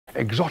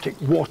Exotic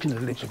water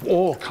lilies of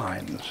all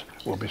kinds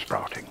will be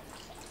sprouting.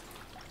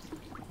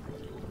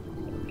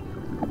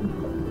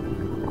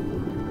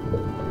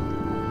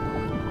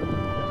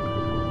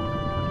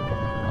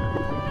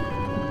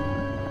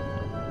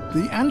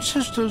 The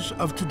ancestors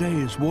of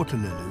today's water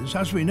lilies,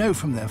 as we know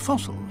from their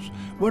fossils,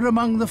 were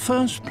among the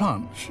first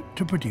plants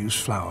to produce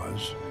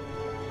flowers.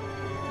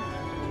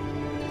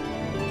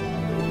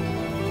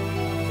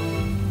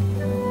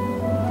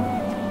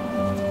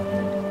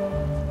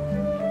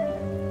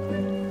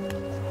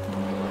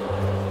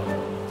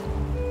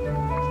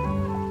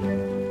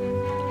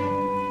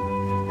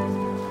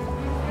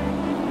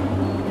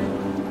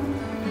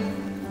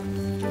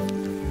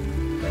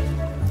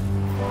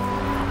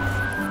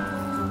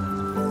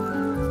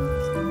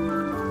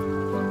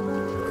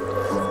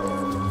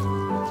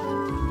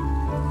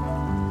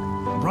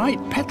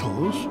 Bright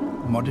petals,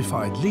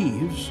 modified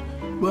leaves,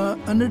 were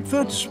an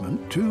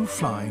advertisement to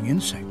flying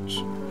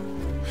insects.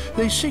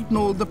 They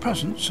signalled the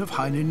presence of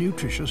highly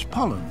nutritious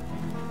pollen.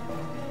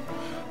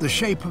 The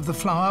shape of the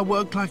flower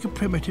worked like a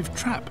primitive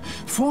trap,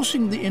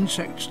 forcing the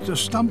insects to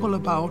stumble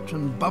about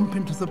and bump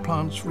into the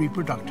plant's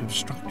reproductive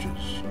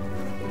structures.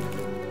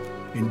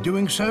 In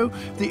doing so,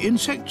 the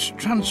insects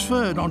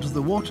transferred onto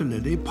the water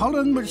lily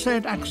pollen which they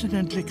had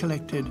accidentally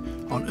collected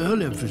on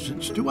earlier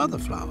visits to other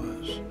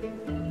flowers.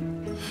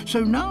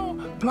 So now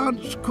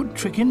plants could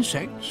trick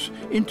insects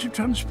into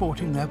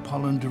transporting their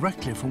pollen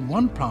directly from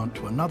one plant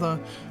to another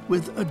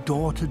with a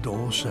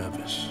door-to-door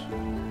service.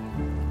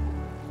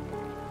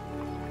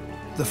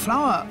 The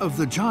flower of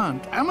the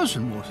giant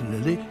Amazon water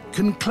lily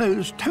can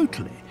close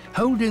totally,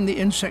 holding the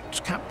insects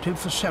captive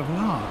for several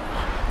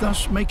hours,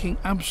 thus making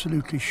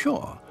absolutely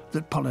sure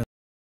that pollen